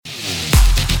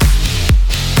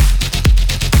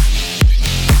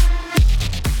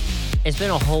It's been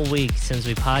a whole week since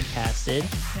we podcasted.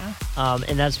 Yeah.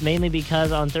 And that's mainly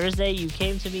because on Thursday you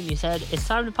came to me and you said, it's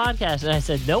time to podcast. And I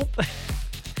said, nope,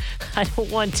 I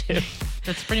don't want to.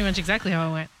 That's pretty much exactly how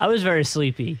it went. I was very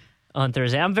sleepy on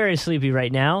Thursday. I'm very sleepy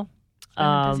right now. It's been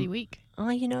a busy week.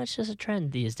 Well, you know, it's just a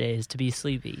trend these days to be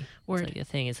sleepy. Word. It's like a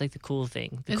thing. It's like the cool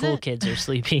thing. The Is cool it? kids are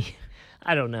sleepy.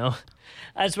 I don't know.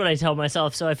 That's what I tell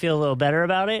myself, so I feel a little better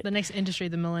about it. The next industry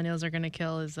the millennials are going to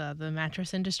kill is the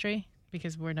mattress industry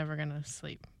because we're never going to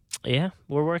sleep. Yeah,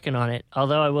 we're working on it.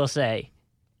 Although I will say,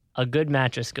 a good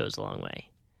mattress goes a long way.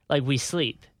 Like, we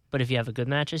sleep, but if you have a good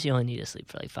mattress, you only need to sleep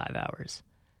for like 5 hours.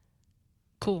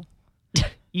 Cool.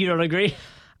 You don't agree?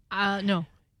 No.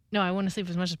 No, I want to sleep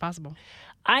as much as possible.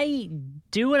 I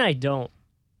do and I don't.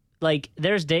 Like,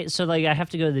 there's days, so like I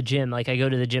have to go to the gym. Like, I go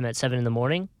to the gym at 7 in the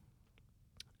morning.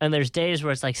 And there's days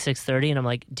where it's like 6:30 and I'm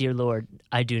like, dear Lord,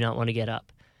 I do not want to get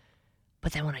up.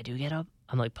 But then when I do get up,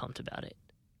 I'm like pumped about it.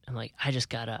 I'm like, I just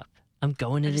got up. I'm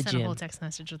going to I the just sent a gym. whole text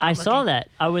message. Without I saw looking. that.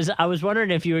 I was wondering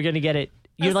if you were going to get it.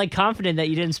 You're like confident that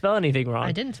you didn't spell anything wrong.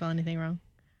 I didn't spell anything wrong.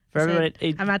 For I said,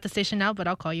 everyone, I'm at the station now, but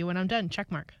I'll call you when I'm done.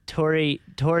 Check mark. Tori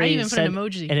I even put sent an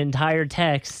emoji. an entire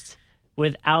text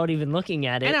without even looking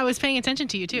at it. And I was paying attention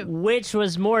to you, too. Which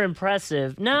was more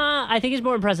impressive. Nah, I think it's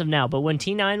more impressive now. But when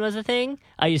T9 was a thing,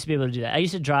 I used to be able to do that. I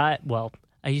used to drive. Well,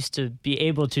 I used to be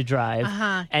able to drive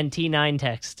Uh-huh. and T9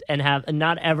 text and have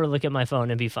not ever look at my phone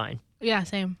and be fine. Yeah,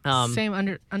 same. Same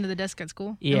under the desk at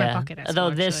school. In Yeah. my pocket at Although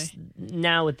school, this actually.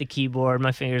 now with the keyboard,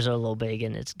 my fingers are a little big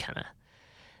and it's kind of.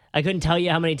 I couldn't tell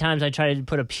you how many times I tried to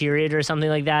put a period or something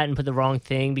like that and put the wrong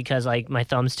thing because like my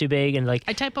thumb's too big and like.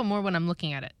 I type up more when I'm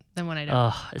looking at it than when I don't.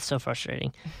 Oh, it's so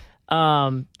frustrating.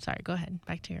 Sorry, go ahead.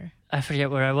 Back to your... I forget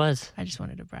where I was. I just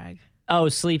wanted to brag. Oh,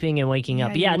 sleeping and waking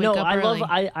up. you Yeah, wake no, up I early.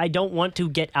 I don't want to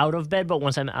get out of bed, but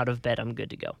once I'm out of bed, I'm good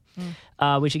to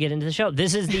go. We should get into the show.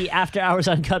 This is the After Hours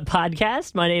Uncut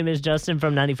podcast. My name is Justin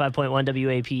from 95.1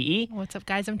 WAPE, What's up,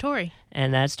 guys? I'm Tori.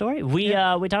 and that's Tori. We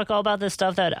talk all about the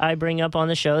stuff that I bring up on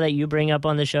the show, that you bring up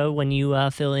on the show when you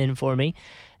fill in for me.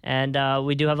 And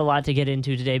we do have a lot to get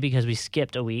into today because we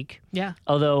skipped a week. Yeah.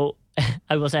 Although,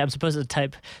 I will say I'm supposed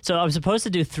to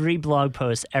do 3 blog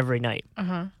posts every night.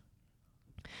 Uh-huh.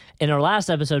 In our last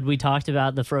episode, we talked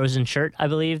about the Frozen shirt, I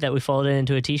believe, that we folded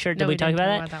into a T-shirt. Did No, we we talk didn't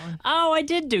about talk that? about that one. Oh, I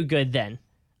did do good then.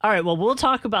 All right, well, we'll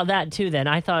talk about that too then.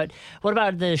 I thought, what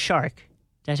about the shark?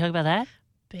 Did I talk about that?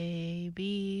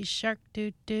 Baby shark,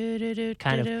 do do do do.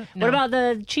 Kind of. do. What about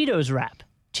the Cheetos wrap?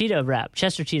 Cheetah wrap,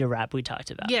 Chester Cheetah wrap we talked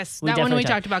about. Yes, We that one definitely we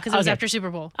talked about because it was Okay. after Super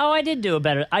Bowl. Oh, I did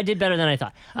better than I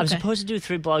thought. I'm Okay. supposed to do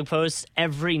 3 blog posts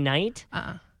every night.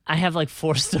 Uh-uh. I have like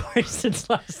 4 stories since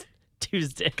last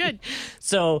Tuesday. Good.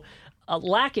 So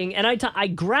lacking, and I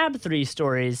grab 3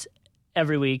 stories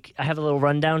every week. I have a little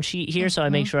rundown sheet here, so I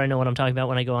make sure I know what I'm talking about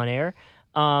when I go on air.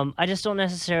 I just don't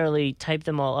necessarily type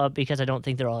them all up because I don't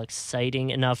think they're all exciting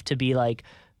enough to be like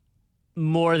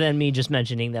more than me just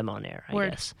mentioning them on air, I Word.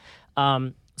 guess.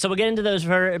 So we'll get into those,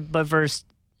 but first,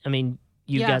 I mean,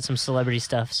 you've Yeah. got some celebrity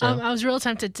stuff, so. I was real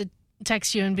tempted to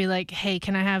text you and be like, hey,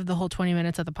 can I have the whole 20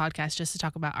 minutes of the podcast just to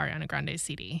talk about Ariana Grande's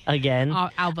CD Again,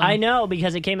 album? I know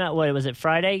because it came out. What was it?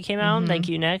 Friday it came out. Thank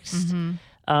you. Next,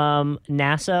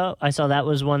 NASA. I saw that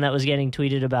was one that was getting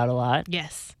tweeted about a lot.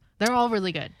 Yes. They're all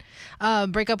really good.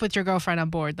 Break Up With Your Girlfriend on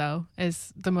Board, though,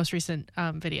 is the most recent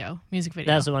music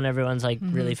video. That's the one everyone's like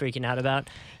really freaking out about.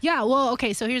 Yeah, well,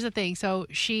 okay, so here's the thing. So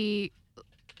she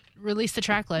released the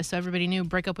track list, so everybody knew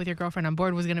Break Up With Your Girlfriend on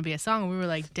Board was going to be a song, and we were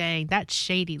like, dang, that's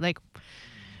shady. Like,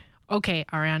 okay,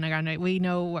 Ariana Grande, we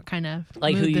know what kind of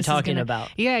Like mood who you this is talking gonna- about?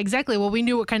 Yeah, exactly. Well, we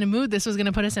knew what kind of mood this was going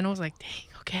to put us in. I was like, dang,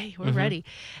 okay, we're ready.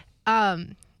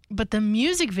 But the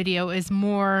music video is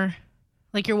more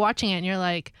like you're watching it and you're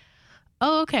like,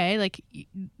 oh, okay, like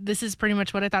this is pretty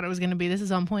much what I thought it was going to be. This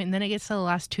is on point. And then it gets to the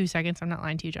last 2 seconds. I'm not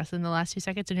lying to you, Justin. The last 2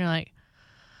 seconds, and you're like,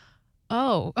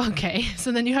 oh, okay.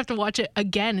 So then you have to watch it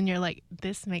again, and you're like,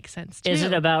 this makes sense too. Is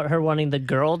it about her wanting the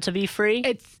girl to be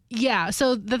free? Yeah.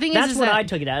 So the thing That's is what that I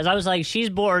took it as. I was like, she's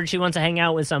bored. She wants to hang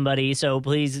out with somebody. So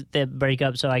please break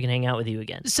up so I can hang out with you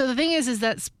again. So the thing is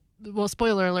that well,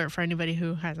 spoiler alert for anybody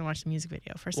who hasn't watched the music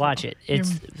video. First, of Watch all. it.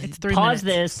 It's 3 pause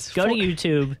minutes. this. Go to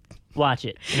YouTube. Watch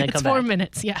it. And then It's come 4 back.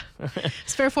 minutes. Yeah,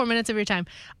 spare 4 minutes of your time.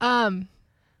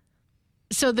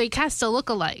 So they cast a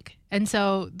look-alike, and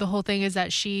so the whole thing is that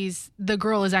the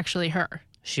girl is actually her,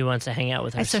 She wants to hang out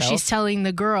with and so herself. she's telling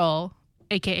the girl,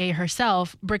 aka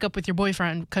herself, break up with your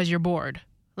boyfriend because you're bored.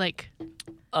 Like this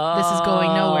is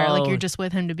going nowhere. Like you're just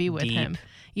with him to be with deep. him.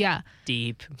 Yeah.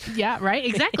 Deep. Yeah. Right.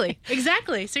 Exactly.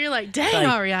 Exactly. So you're like, dang, Like,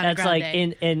 Ariana that's Grande. like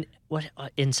in What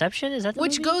Inception, is that the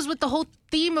Which movie? goes with the whole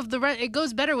theme of it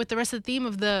goes better with the rest of the theme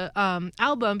of the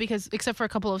album, because except for a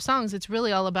couple of songs, it's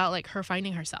really all about like her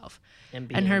finding herself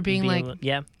and her being like,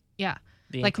 yeah,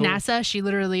 like cool. NASA. She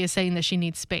literally is saying that she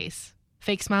needs space.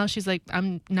 Fake smile. She's like,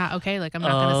 I'm not okay. Like, I'm not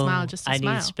gonna smile just to I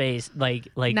smile. need space, like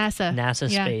NASA. NASA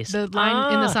space. The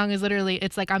line in the song is literally,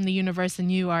 it's like, I'm the universe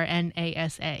and you are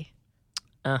NASA.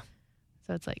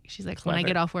 So it's like, she's like, when I Clever.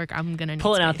 get off work, I'm gonna need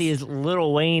Pulling out space. these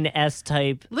Lil Wayne S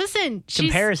type Listen,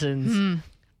 comparisons.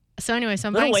 So anyway, so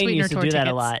I'm Lil buying Wayne Sweetener used to tour do tickets.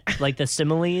 that a lot, like the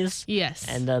similes Yes.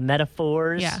 and the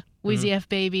metaphors. Yeah. Wheezy F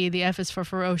baby. The F is for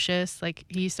ferocious. Like,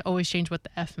 he used to always change what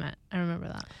the F meant. I remember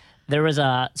that. There was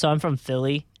so I'm from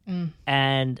Philly,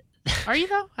 and Are you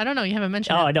though? I don't know. You haven't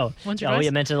mentioned it. I know. Once or Oh, twice?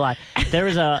 you mentioned a lot. There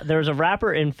was a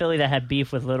rapper in Philly that had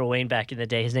beef with Lil Wayne back in the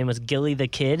day. His name was Gilly the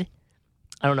Kid.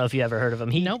 I don't know if you ever heard of him.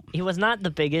 Nope. He was not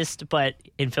the biggest, but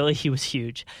in Philly he was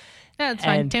huge. Yeah, it's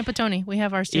fine. And- Tampa Tony. We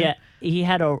have ours too. Yeah, he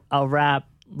had a rap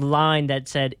line that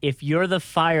said, "If you're the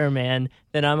fireman,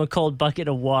 then I'm a cold bucket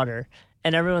of water."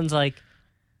 And everyone's like,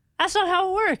 "That's not how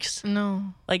it works.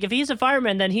 No. Like, if he's a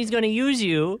fireman, then he's going to use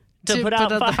you to put out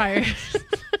the fire." fire.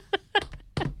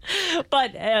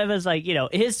 But it was like,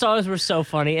 his songs were so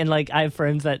funny, and like I have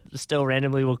friends that still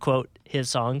randomly will quote his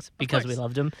songs because we course.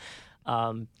 loved him.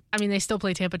 I mean, they still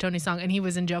play Tampa Tony's song, and he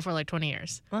was in jail for like 20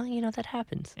 years. Well, that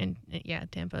happens. And yeah,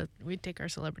 Tampa, we take our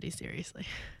celebrities seriously.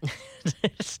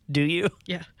 Do you?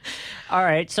 Yeah. All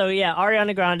right. So yeah,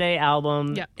 Ariana Grande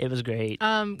album. Yeah. It was great.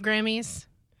 Grammys.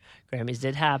 Grammys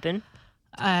did happen.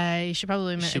 I should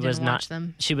probably admit I didn't watch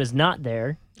them. She was not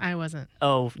there. I wasn't.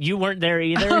 Oh, you weren't there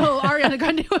either? Oh, Ariana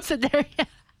Grande wasn't there yet.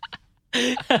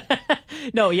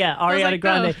 No, yeah, Ariana like,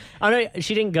 Grande. Oh, no,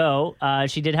 she didn't go.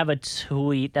 She did have a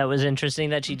tweet that was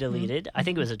interesting that she deleted. I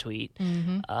think it was a tweet.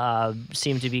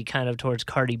 Seemed to be kind of towards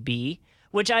Cardi B,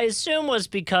 which I assume was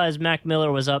because Mac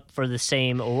Miller was up for the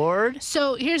same award.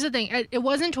 So here's the thing. It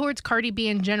wasn't towards Cardi B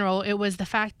in general. It was the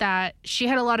fact that she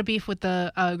had a lot of beef with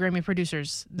the Grammy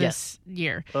producers this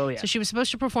year. Oh, yeah. So she was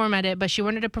supposed to perform at it, but she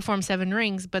wanted to perform Seven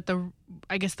Rings. But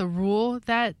I guess the rule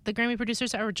that the Grammy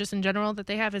producers, or just in general that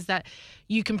they have, is that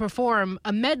you can perform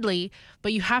a medley,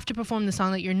 but you have to perform the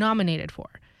song that you're nominated for.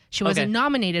 She wasn't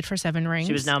nominated for Seven Rings.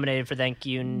 She was nominated for Thank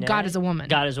You Next. God is a Woman.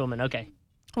 God is a Woman, okay.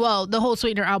 Well, the whole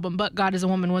Sweetener album, but God is a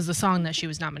Woman was the song that she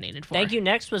was nominated for. Thank You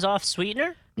Next was off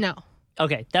Sweetener? No.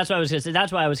 Okay, that's what I was going to say.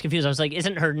 That's why I was confused. I was like,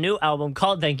 isn't her new album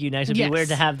called Thank You Next? It'd Yes. be weird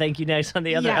to have Thank You Next on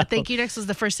the other Yeah, album. Thank You Next was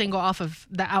the first single off of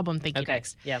the album Thank You Okay,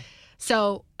 Next. yeah.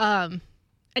 So,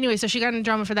 anyway, so she got in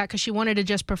drama for that because she wanted to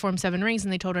just perform Seven Rings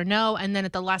and they told her no. And then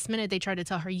at the last minute, they tried to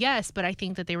tell her yes. But I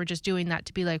think that they were just doing that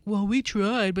to be like, well, we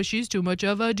tried, but she's too much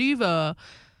of a diva.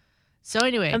 So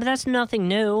anyway. But that's nothing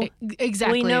new.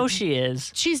 Exactly. We know she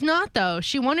is. She's not, though.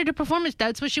 She wanted to perform it.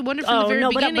 That's what she wanted from the very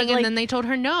beginning. but, like, and then they told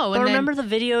her no. But And then, remember the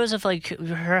videos of like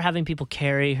her having people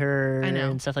carry her I know.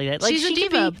 and stuff like that? Like, She's a she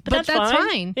could diva, be, but that's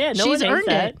fine. Yeah, no She's one hates earned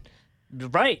that.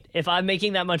 Right. If I'm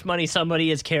making that much money, somebody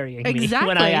is carrying me when I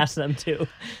Exactly. ask them to.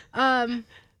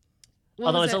 what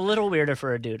Although was it's it? a little weirder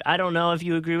for a dude. I don't know if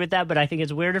you agree with that, but I think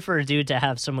it's weirder for a dude to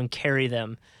have someone carry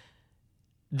them.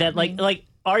 That like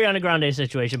Ariana Grande's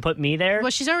situation put me there.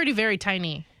 Well, she's already very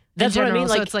tiny. That's in what I general, mean,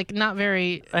 so like- it's like not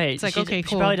very. Right, It's like, she's- okay, She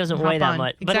cool. probably doesn't hop weigh that on.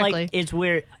 much, but Exactly. like it's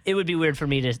weird. It would be weird for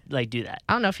me to like do that.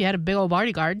 I don't know if you had a big old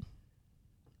bodyguard.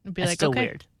 It'd be That's like, still okay.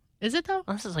 weird. Is it though?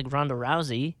 Unless it's like Ronda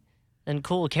Rousey, then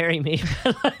cool, carry me.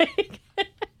 But like,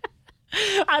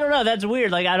 I don't know. That's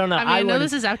weird. Like I don't know. I mean, I know wouldn't-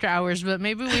 this is after hours, but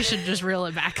maybe we should just reel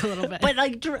it back a little bit. but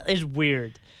like it's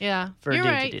weird yeah, for a you're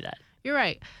dude right. to do that. You're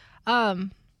right.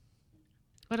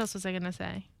 What else was I gonna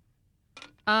say?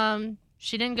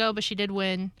 She didn't go, but she did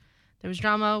win. There was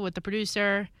drama with the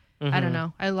producer. I Mm-hmm. don't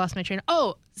know. I lost my train.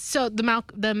 Oh, so the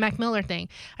Mac Miller thing.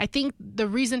 I think the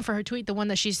reason for her tweet, the one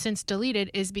that she's since deleted,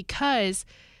 is because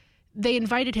they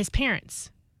invited his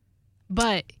parents,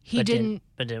 but But didn't.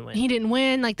 But didn't win. He didn't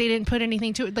win. Like they didn't put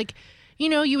anything to it. Like, you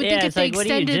know, you would Yeah, think if it's they like, what are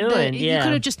you extended doing? you Yeah.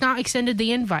 could have just not extended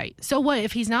the invite. So what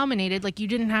if he's nominated? Like you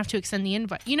didn't have to extend the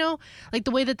invite. You know, like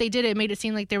the way that they did it made it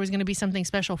seem like there was going to be something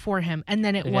special for him, and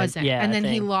then it Okay, wasn't. yeah, and then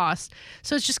he thing. lost.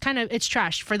 So it's just kind of it's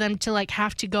trash for them to like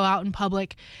have to go out in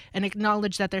public and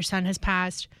acknowledge that their son has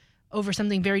passed over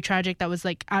something very tragic that was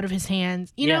like out of his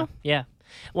hands. You know. Yeah.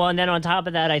 Well, and then on top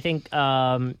of that, I think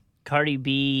Cardi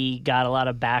B got a lot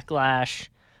of backlash,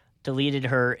 deleted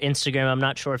her Instagram. I'm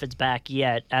not sure if it's back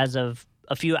yet. As of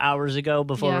a few hours ago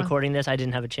before Yeah. recording this, I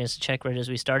didn't have a chance to check right as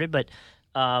we started, but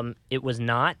it was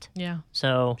not. Yeah.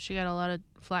 So, She got a lot of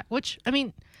flack. Which I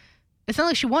mean, it's not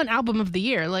like she won Album of the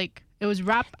Year. Like It was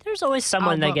rap. There's always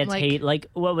someone that album, gets like- hate. Like,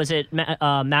 what was it?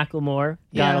 Macklemore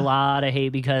got Yeah. a lot of hate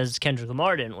because Kendrick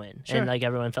Lamar didn't win. Sure. And, like,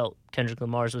 everyone felt Kendrick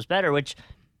Lamar's was better, which,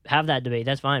 have that debate.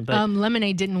 That's fine. But,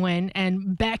 Lemonade didn't win,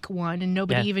 and Beck won, and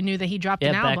nobody Yeah. even knew that he dropped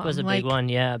an yeah, album. Beck was a Like, big one.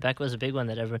 Yeah, Beck was a big one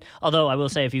that everyone... Although, I will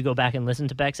say, if you go back and listen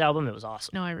to Beck's album, it was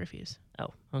awesome. No, I refuse. Oh,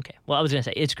 okay. Well, I was going to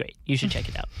say, it's great. You should check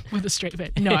it out. With a straight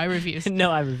face. No, I refuse.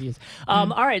 No, I refuse. All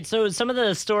right, so some of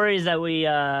the stories that we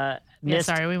Yeah, missed...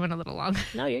 sorry, we went a little long.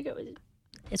 No, you're good.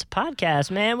 It's a podcast,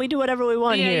 man. We do whatever we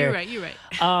want yeah, here. you're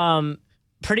right.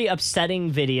 Pretty upsetting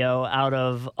video out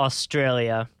of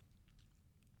Australia.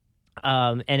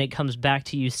 And it comes back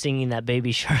to you singing that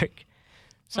Baby Shark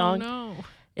song. Oh, no.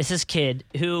 It's this kid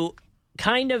who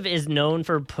kind of is known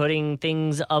for putting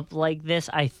things up like this,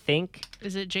 I think.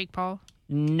 Is it Jake Paul?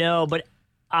 No, but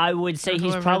I would say Or he's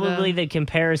whoever probably the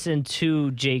comparison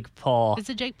to Jake Paul Is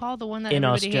it Jake Paul, the one that in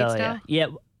everybody hates Australia. now? Yeah.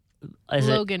 Is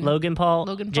Logan. it Logan Paul?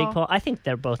 Logan Jake Paul? Paul? I think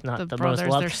they're both not The the most brothers,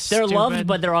 loved. they're loved, stupid.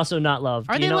 but they're also not loved.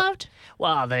 Are You they know? loved?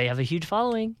 Well, they have a huge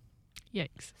following.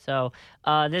 Yikes. So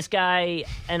this guy,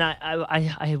 and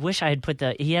I wish I had put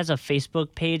he has a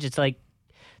Facebook page. It's like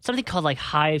something called like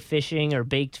High Fishing or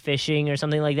Baked Fishing or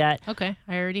something like that. Okay,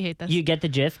 I already hate this. You get the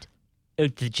gist? The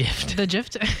gist. The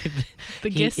gist? The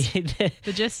gist?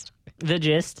 The gist? The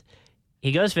gist.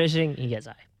 He goes fishing, he gets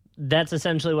eye. That's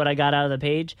essentially what I got out of the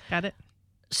page. Got it?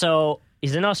 So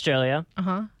he's in Australia.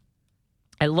 Uh-huh.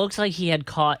 It looks like he had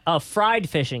caught fried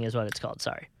fishing is what it's called.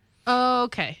 Sorry. Oh,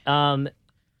 okay.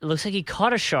 It looks like he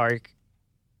caught a shark,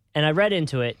 and I read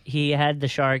into it. He had the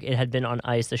shark. It had been on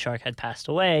ice. The shark had passed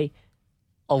away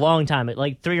a long time,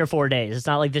 like 3 or 4 days. It's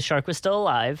not like the shark was still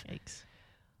alive. Yikes.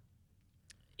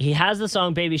 He has the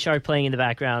song Baby Shark playing in the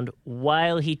background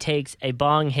while he takes a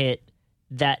bong hit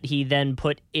that he then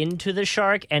put into the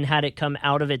shark and had it come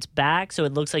out of its back. So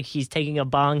it looks like he's taking a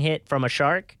bong hit from a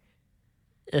shark,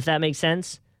 if that makes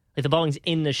sense. Like the bong's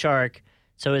in the shark.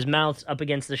 So his mouth's up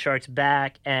against the shark's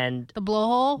back, and The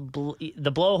blowhole?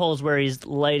 the blowhole's where he's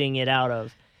lighting it out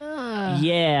of. Ugh.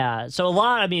 Yeah. So a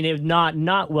lot, I mean, it was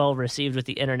not well received with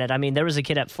the internet. I mean, there was a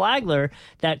kid at Flagler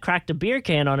that cracked a beer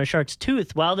can on a shark's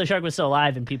tooth while the shark was still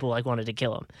alive, and people like wanted to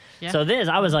kill him. Yeah. So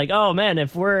I was like, oh man,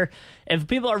 if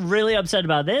people are really upset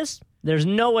about this, there's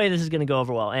no way this is going to go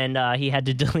over well. And he had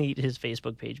to delete his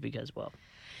Facebook page because, well,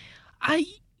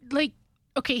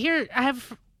 Okay, here,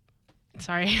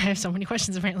 sorry, I have so many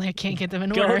questions. Apparently, I can't get them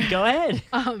in order. go ahead.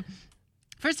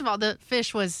 First of all, the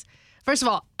fish was,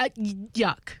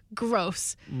 yuck,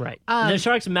 gross. Right. The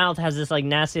shark's mouth has this like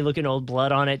nasty looking old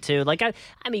blood on it too. Like I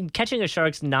mean, catching a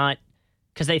shark's not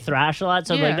because they thrash a lot.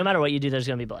 So Yeah. like no matter what you do, there's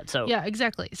gonna be blood. So Yeah,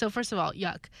 exactly. So first of all,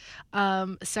 yuck.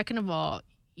 Second of all,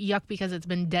 yuck because it's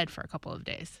been dead for a couple of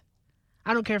days.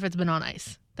 I don't care if it's been on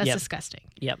ice. That's Yep. disgusting.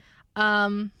 Yep.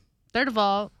 Third of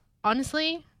all,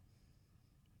 honestly,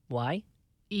 Why?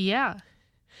 yeah.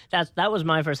 That was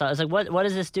my first thought. I was like, what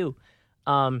does this do?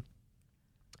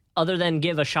 Other than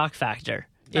give a shock factor.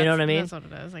 You know what I mean? That's what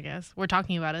it is, I guess. We're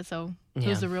talking about it, so Yeah.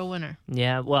 who's the real winner?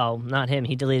 Yeah. Well, not him.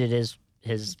 He deleted his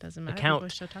Doesn't matter. account. People are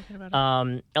still talking about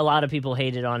it. A lot of people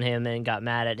hated on him and got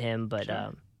mad at him, but Sure.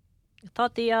 I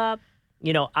thought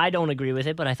I don't agree with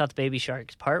it, but I thought the Baby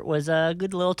Shark's part was a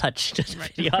good little touch to the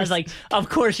Right, video. of I was like, of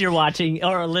course you're watching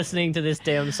or listening to this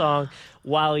damn song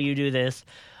while you do this.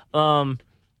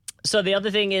 So the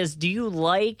other thing is, do you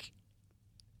like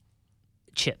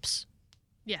chips?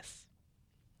 Yes.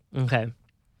 Okay.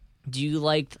 Do you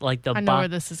like the I know where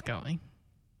this is going.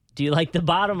 do you like the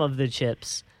bottom of the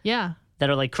chips Yeah. that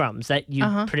are like crumbs that you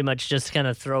Uh-huh. pretty much just kind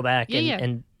of throw back Yeah,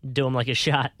 and do them like a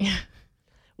shot? Yeah.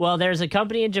 Well, there's a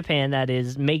company in Japan that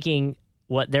is making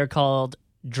what they're called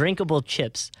drinkable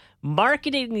chips,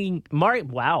 marketing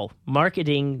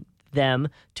them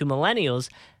to millennials,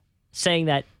 saying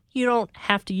that you don't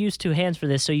have to use two hands for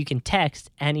this, so you can text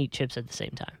and eat chips at the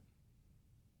same time.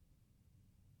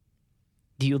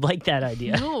 Do you like that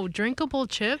idea? No, drinkable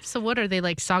chips? So what are they,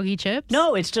 like soggy chips?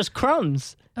 No, it's just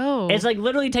crumbs. Oh. It's like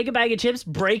literally take a bag of chips,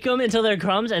 break them until they're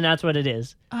crumbs, and that's what it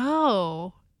is.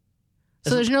 Oh.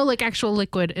 So there's no like actual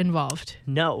liquid involved.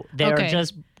 No, they're Okay.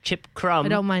 just chip crumb. I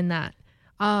don't mind that.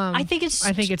 I think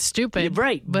it's stupid.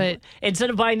 right, But instead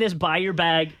of buying this, buy your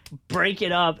bag, break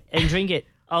it up, and drink it.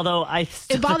 Although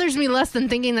it bothers me less than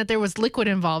thinking that there was liquid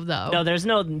involved, though. no, there's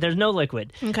no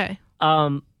liquid. Okay.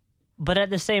 But at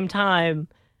the same time,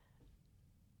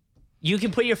 you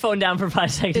can put your phone down for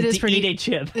 5 seconds It is to pretty- eat a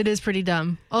chip. It is pretty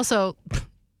dumb. Also,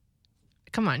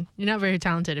 come on. You're not very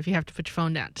talented if you have to put your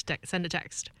phone down to send a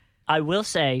text. I will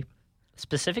say,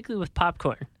 specifically with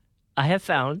popcorn, I have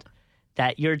found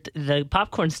that the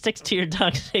popcorn sticks to your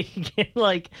tongue, so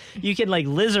you can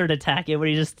lizard attack it, where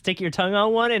you just stick your tongue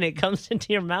on one and it comes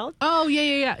into your mouth. Oh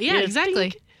yeah, exactly.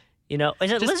 Dink. You know,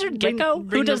 is it Just lizard bring- gecko?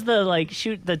 bring Who does the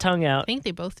shoot the tongue out? I think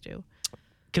they both do.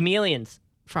 Chameleons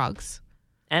Frogs.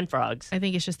 and frogs. I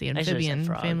think it's just the I should've said amphibian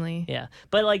frog. family. Yeah,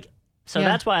 but so Yeah.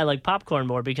 that's why I like popcorn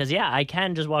more, because I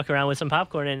can just walk around with some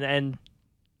popcorn and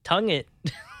tongue it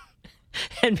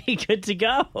and be good to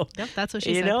go. Yep, that's what she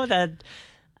You said. know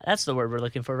that's the word we're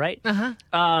looking for, right?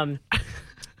 Uh-huh.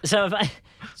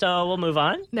 So we'll move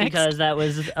on Next. because that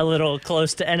was a little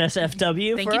close to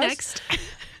NSFW Thank for you. us.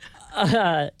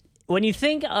 Next. When you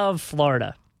think of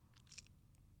Florida,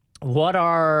 what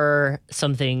are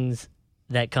some things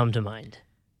that come to mind?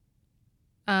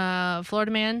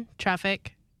 Florida man,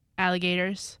 traffic,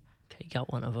 alligators. Okay, you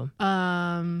got one of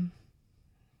them.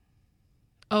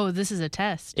 Oh, this is a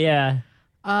test. Yeah,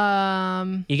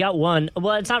 Um, you got one.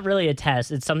 Well, it's not really a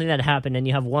test. It's something that happened, and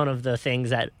you have one of the things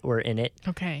that were in it.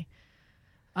 okay.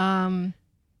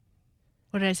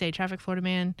 What did I say? Traffic, Florida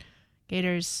man,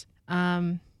 gators,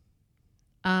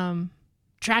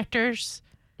 tractors.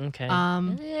 Okay.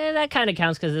 Um, That kind of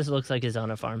counts because this looks like it's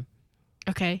on a farm.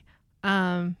 okay.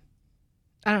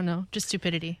 I don't know, just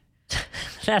stupidity.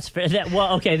 That's fair.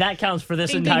 Okay, that counts for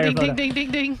this Ding, entire ding, photo. ding, ding,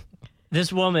 ding, ding.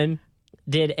 This woman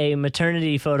did a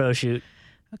maternity photo shoot,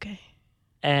 Okay.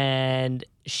 and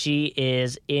she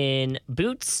is in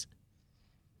boots,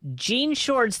 jean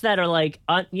shorts that are like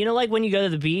when you go to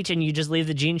the beach and you just leave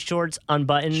the jean shorts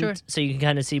unbuttoned, Sure. so you can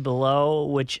kind of see below,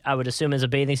 which I would assume is a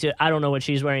bathing suit. I don't know what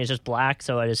she's wearing. It's just black,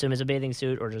 so I'd assume it's a bathing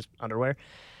suit or just underwear.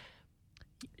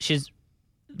 She's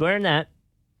wearing that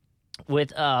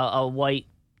with a white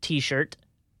t-shirt,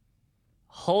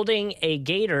 holding a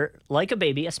gator like a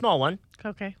baby, a small one,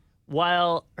 Okay.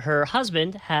 while her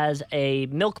husband has a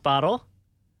milk bottle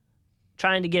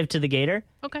trying to give to the gator.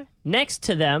 Okay. Next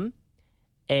to them,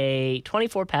 a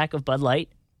 24-pack of Bud Light,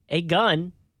 a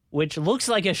gun, which looks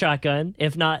like a shotgun,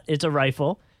 if not, it's a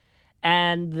rifle,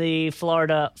 and the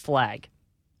Florida flag.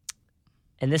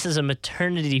 And this is a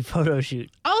maternity photo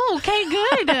shoot. Oh,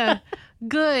 okay, good.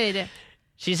 Good.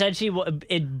 She said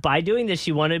by doing this,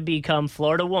 she wanted to become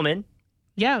Florida woman.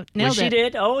 Yeah, nailed Which she it.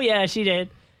 did. Oh, yeah, she did.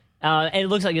 And it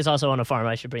looks like it's also on a farm.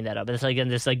 I should bring that up. It's like in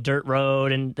this dirt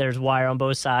road, and there's wire on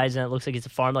both sides, and it looks like it's a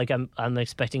farm. Like I'm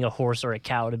expecting a horse or a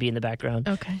cow to be in the background.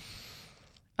 Okay.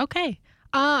 Okay.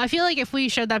 I feel like if we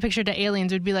showed that picture to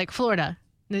aliens, we'd be like, Florida.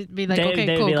 They'd be like, okay,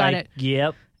 They'd cool, be got like, it.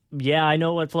 Yep. Yeah, I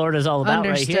know what Florida's all about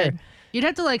Understood. right here. You'd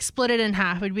have to split it in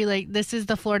half. It'd be like, this is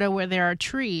the Florida where there are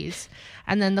trees,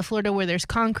 and then the Florida where there's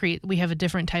concrete, we have a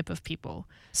different type of people.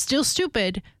 Still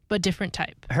stupid, but different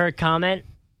type. Her comment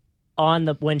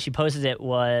when she posted it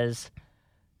was,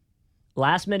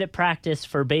 last minute practice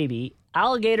for baby.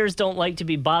 Alligators don't like to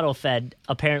be bottle fed,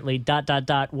 apparently, ...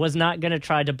 was not going to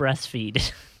try to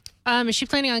breastfeed. Is she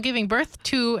planning on giving birth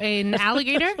to an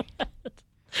alligator?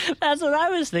 That's what I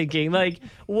was thinking.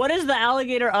 What is the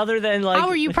alligator other than How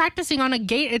are you practicing on a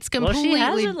gate? It's Well, completely... she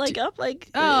has it up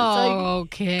Oh,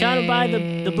 okay. it's kind of by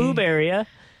the boob area,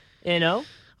 you know?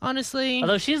 Honestly,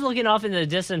 Although she's looking off in the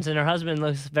distance and her husband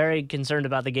looks very concerned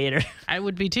about the gator. I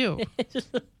would be too.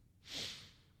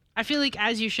 I feel like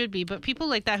as you should be, but people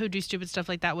like that who do stupid stuff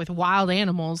like that with wild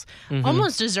animals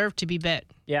almost deserve to be bit.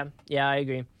 Yeah, I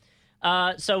agree.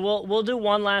 So we'll do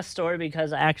one last story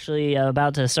because actually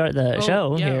about to start the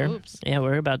show yeah, here. oops. Yeah,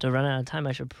 we're about to run out of time.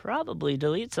 I should probably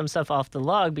delete some stuff off the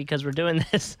log because we're doing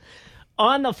this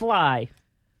on the fly.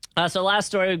 So last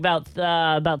story about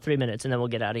 3 minutes, and then we'll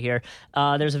get out of here.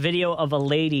 There's a video of a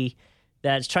lady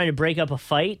that's trying to break up a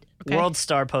fight. Okay. World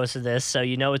Star posted this, so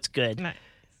you know it's good. Nice.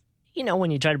 You know,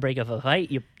 when you try to break up a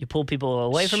fight, you pull people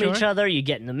away from Sure. each other, you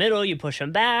get in the middle, you push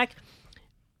them back.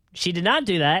 She did not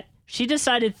do that. She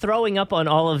decided throwing up on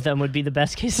all of them would be the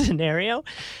best case scenario.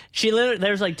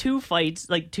 There's two fights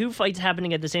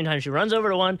happening at the same time. She runs over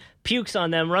to one, pukes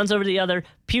on them, runs over to the other,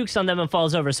 pukes on them, and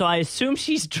falls over. So I assume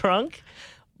she's drunk,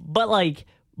 but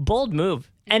bold move.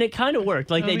 And it kind of worked.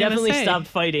 They gonna definitely say. stopped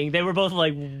fighting. They were both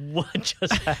like, what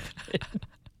just happened?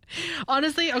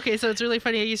 Honestly, okay, so it's really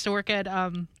funny. I used to work at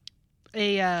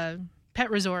a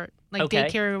pet resort, Okay.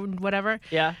 daycare, whatever.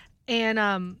 Yeah.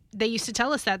 And they used to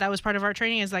tell us that was part of our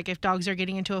training is if dogs are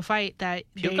getting into a fight that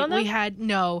Puke on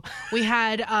them? we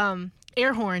had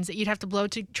air horns that you'd have to blow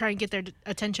to try and get their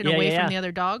attention Yeah, away yeah, from yeah. the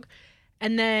other dog.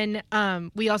 And then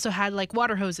we also had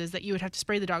water hoses that you would have to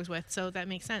spray the dogs with. So that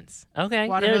makes sense. Okay.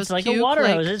 Water Yeah, hose, it's like puke, a water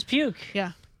hose. It's puke.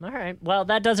 Yeah. All right. Well,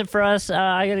 that does it for us.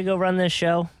 I got to go run this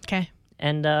show. Okay.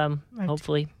 And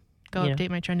hopefully, Go you know. update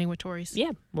my trending with Tories.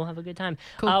 Yeah, we'll have a good time.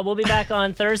 Cool. We'll be back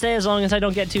on Thursday as long as I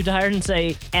don't get too tired and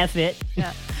say F it.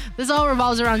 Yeah. This all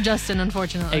revolves around Justin,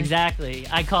 unfortunately. Exactly.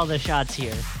 I call the shots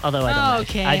here. Although I don't.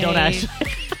 Okay. I don't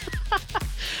actually.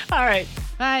 All right.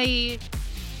 Bye.